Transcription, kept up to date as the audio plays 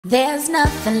There's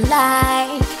nothing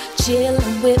like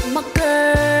chilling with my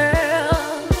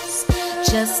girls,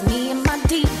 just me and my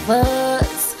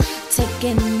divas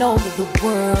taking over the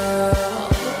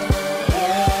world.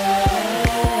 Hey,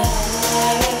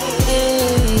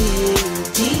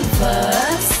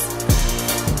 divas.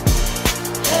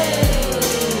 Hey,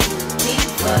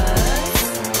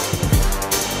 divas.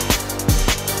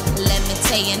 Let me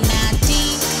tell you now.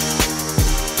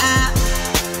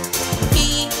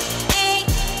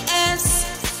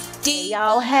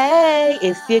 Y'all, hey,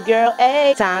 it's your girl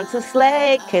A. Time to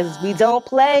slay, cause we don't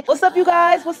play. What's up, you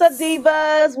guys? What's up,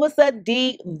 divas? What's up,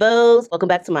 divas? Welcome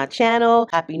back to my channel.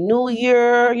 Happy New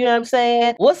Year, you know what I'm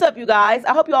saying? What's up, you guys?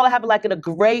 I hope you all are having like a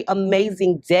great,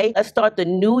 amazing day. Let's start the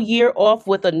new year off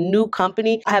with a new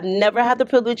company. I have never had the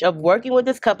privilege of working with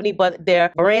this company, but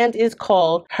their brand is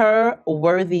called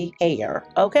Herworthyhair.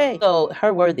 Okay, so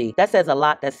Herworthy, that says a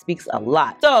lot, that speaks a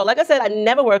lot. So, like I said, I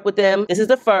never worked with them. This is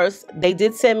the first. They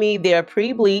did send me their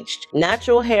pre-bleached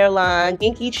natural hairline,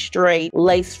 kinky straight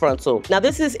lace frontal. Now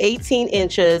this is 18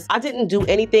 inches. I didn't do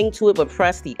anything to it but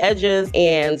press the edges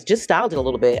and just styled it a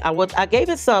little bit. I gave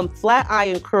it some flat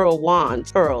iron curls,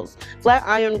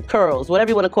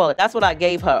 whatever you want to call it. That's what I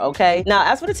gave her, okay? Now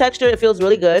as for the texture, it feels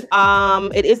really good.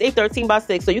 It is a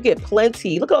 13x6, so you get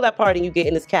plenty. Look at all that parting you get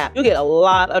in this cap. You get a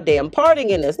lot of damn parting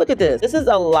in this. Look at this. This is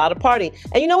a lot of parting.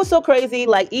 And you know what's so crazy?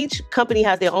 Like each company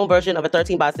has their own version of a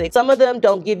 13x6. Some of them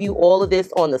don't give you all of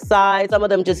this on the sides. Some of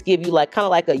them just give you like kind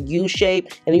of like a U shape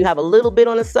and you have a little bit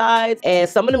on the sides, and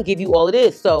some of them give you all of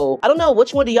this. So I don't know,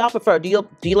 which one do y'all prefer? Do you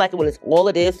like it when it's all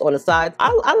of this on the sides?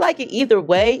 I like it either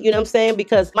way, you know what I'm saying?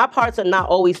 Because my parts are not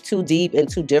always too deep and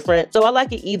too different. So I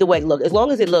like it either way. Look, as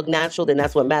long as it look natural, then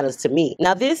that's what matters to me.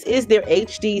 Now this is their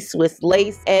HD Swiss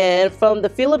lace, and from the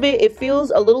feel of it, it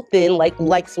feels a little thin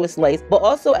like Swiss lace, but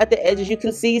also at the edges you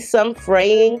can see some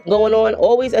fraying going on.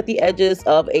 Always at the edges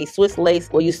of a Swiss lace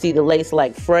where you see the lace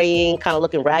like fraying, kind of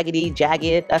looking raggedy,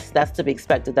 jagged. That's to be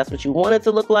expected. That's what you want it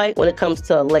to look like when it comes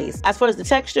to a lace. As far as the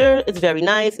texture, it's very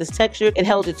nice. It's textured. It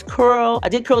held its curl. I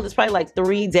did curl this probably like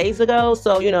 3 days ago,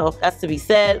 so you know, that's to be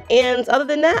said. And other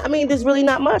than that, I mean, there's really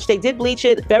not much. They did bleach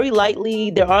it very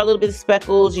lightly. There are a little bit of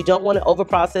speckles. You don't want to over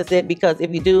process it, because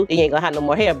if you do, then you ain't gonna have no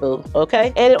more hair, boo.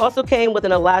 Okay? And it also came with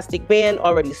an elastic band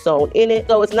already sewn in it.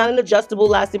 So it's not an adjustable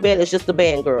elastic band, it's just a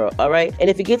band, girl. All right? And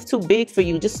if it gets too big for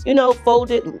you, just, you know, fold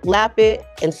it, lap it,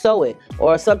 and sew it.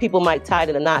 Or some people might tie it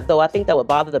in a knot, though I think that would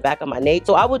bother the back of my nape.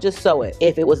 So I would just sew it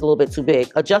if it was a little bit too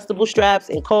big. Adjustable straps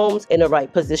and combs in the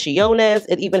right posiciones.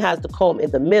 It even has the comb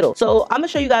in the middle. So I'm gonna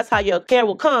show you guys how your hair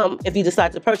will come if you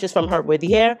decide to purchase from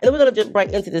HerWorthHair. And then we're gonna jump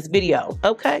right into this video.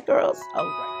 Okay, girls? All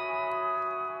right.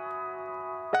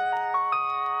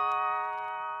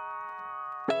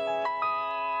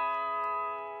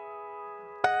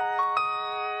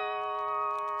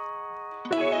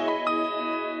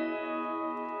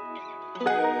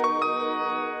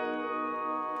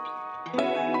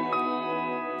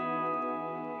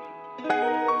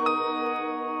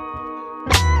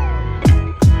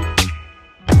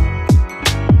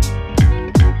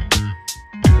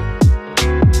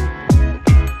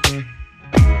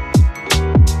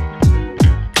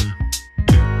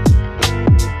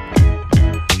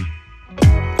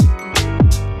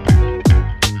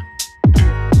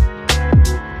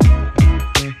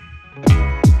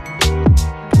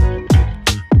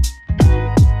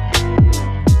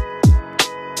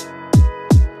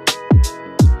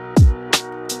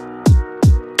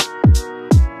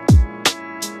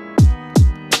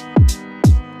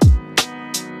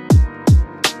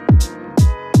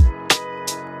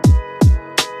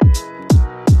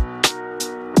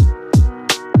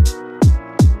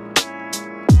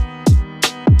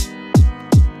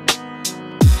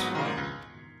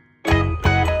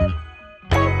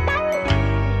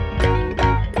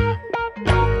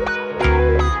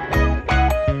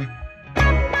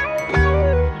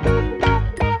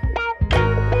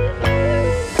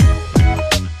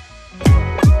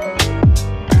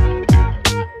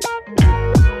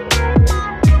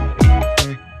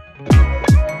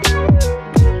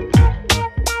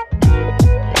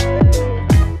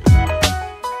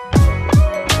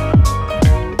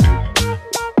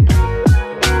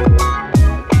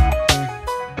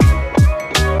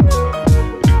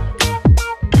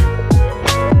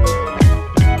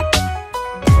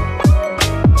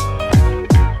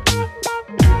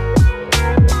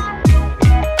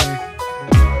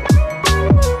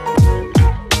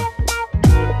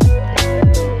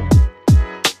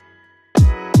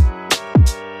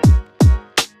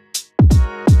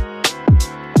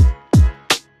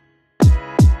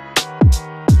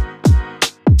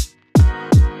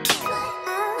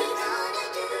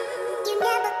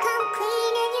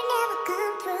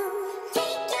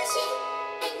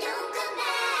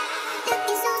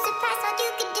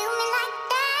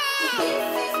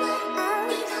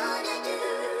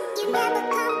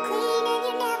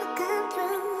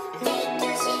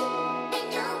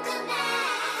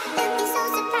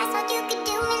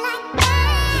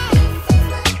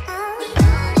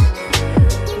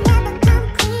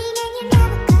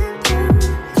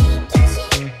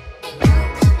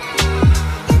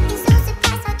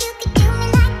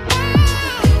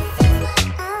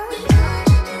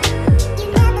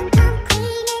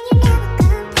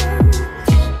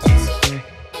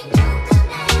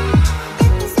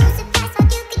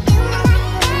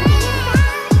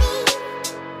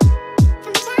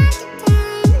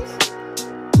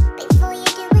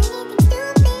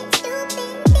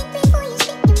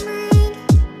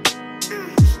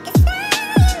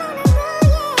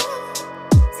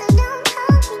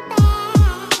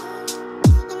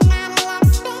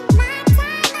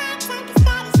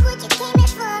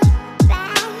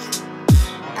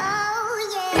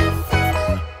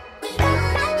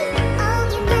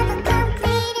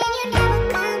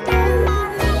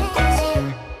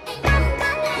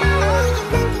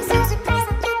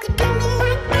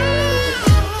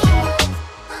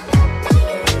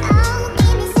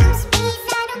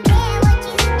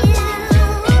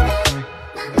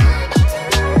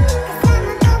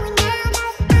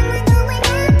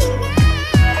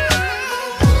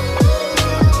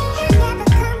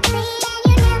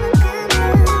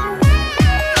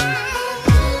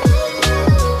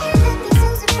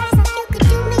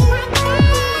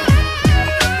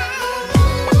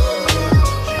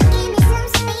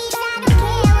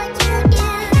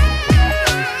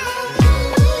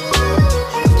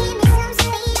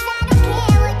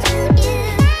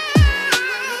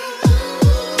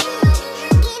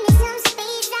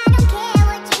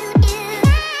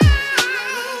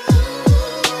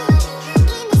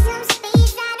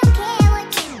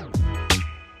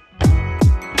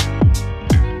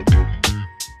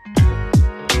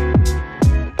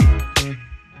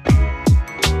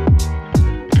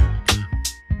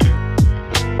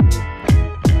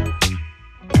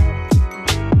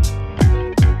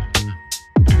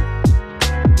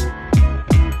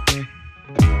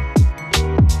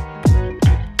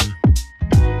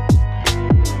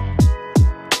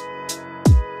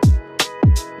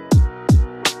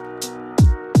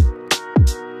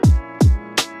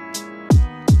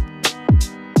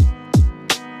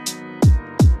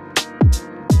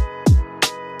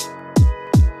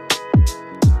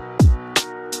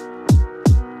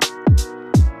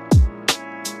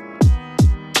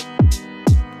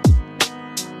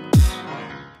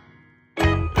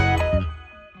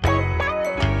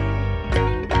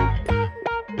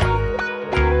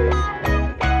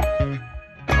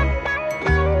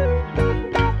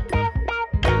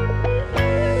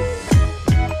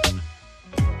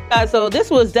 Guys, so this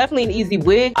was definitely an easy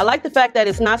wig. I like the fact that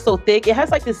it's not so thick. It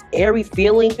has like this airy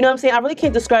feeling. You know what I'm saying? I really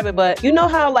can't describe it, but you know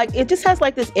how like it just has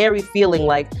like this airy feeling.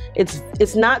 Like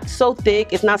it's not so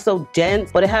thick, it's not so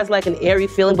dense, but it has like an airy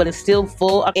feeling, but it's still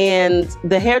full. And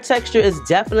the hair texture is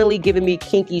definitely giving me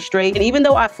kinky straight. And even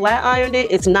though I flat ironed it,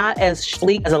 it's not as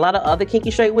sleek as a lot of other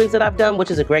kinky straight wigs that I've done,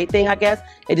 which is a great thing, I guess.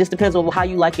 It just depends on how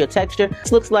you like your texture.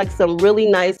 This looks like some really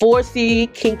nice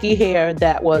 4C kinky hair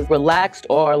that was relaxed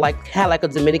or like had like a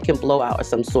Dominican blowout or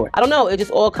some sort. I don't know, it just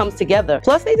all comes together.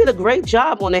 Plus they did a great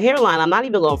job on the hairline. I'm not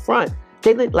even gonna front.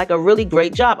 They did like a really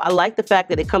great job. I like the fact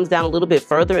that it comes down a little bit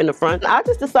further in the front. I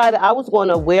just decided I was going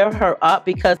to wear her up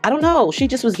because I don't know, she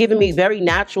just was giving me very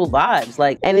natural vibes.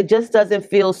 Like, and it just doesn't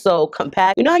feel so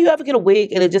compact. You know how you ever get a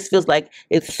wig and it just feels like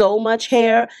it's so much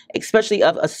hair, especially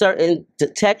of a certain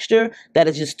texture, that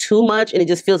is just too much and it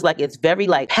just feels like it's very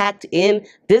like packed in.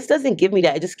 This doesn't give me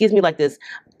that. It just gives me like this,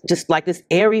 just like this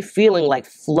airy feeling, like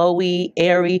flowy,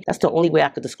 airy. That's the only way I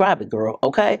could describe it, girl,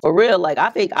 okay? For real, like I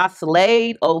think I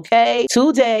slayed, okay?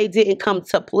 Today didn't come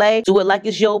to play. Do it like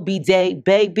it's your B-day,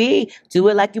 baby. Do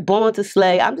it like you're born to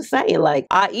slay. I'm just saying, like,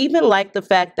 I even like the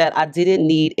fact that I didn't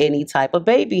need any type of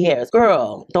baby hairs.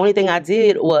 Girl, the only thing I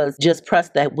did was just press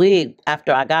that wig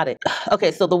after I got it.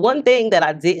 Okay, so the one thing that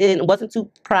I wasn't too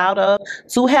proud of,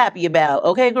 too happy about,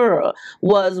 okay, girl,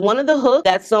 was one of the hooks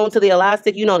that's sewn to the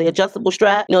elastic, you know, the adjustable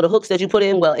strap. You know, the hooks that you put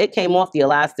in, well, it came off the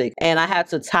elastic and I had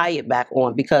to tie it back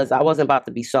on because I wasn't about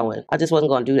to be sewing. I just wasn't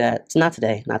going to do that. It's not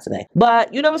today, not today.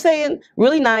 But you know what I'm saying?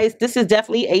 Really nice. This is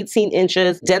definitely 18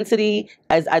 inches. Density,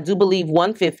 as I do believe,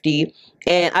 150.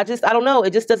 And I don't know,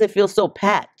 it just doesn't feel so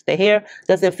packed. The hair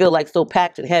doesn't feel like so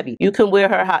packed and heavy. You can wear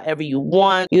her however you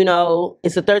want. You know,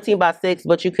 it's a 13x6,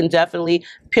 but you can definitely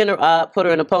pin her up, put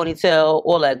her in a ponytail,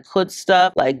 all that good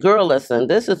stuff. Like, girl, listen,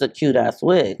 this is a cute ass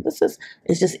wig.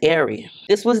 It's just airy.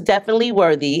 This was definitely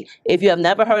worthy. If you have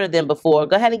never heard of them before,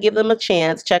 go ahead and give them a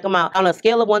chance. Check them out. On a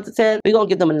scale of 1 to 10, we're gonna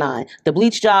give them a 9. The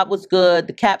bleach job was good.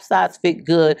 The cap size fit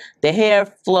good. The hair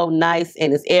flow nice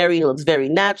and it's airy. It looks very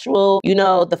natural. You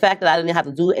know, the fact that I didn't have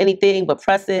to do anything but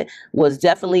press it was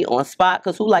definitely on spot,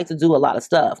 because who likes to do a lot of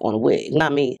stuff on a wig?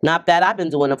 Not me. Not that I've been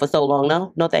doing it for so long.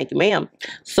 No thank you, ma'am.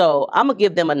 So I'm gonna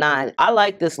give them a 9. I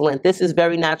like this length. This is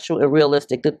very natural and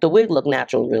realistic. The wig look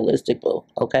natural and realistic, boo.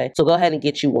 Okay, so go ahead and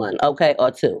get you one, okay, or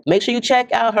 2. Make sure you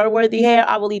check out HerWorthyHair.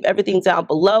 I will leave everything down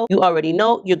below. You already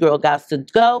know your girl got to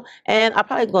go, and I'm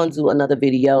probably gonna do another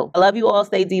video. I love you all.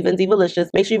 Stay diva and divalicious.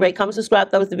 Make sure you rate, comment,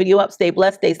 subscribe, thumbs the video up. Stay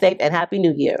blessed, stay safe, and happy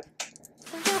new year.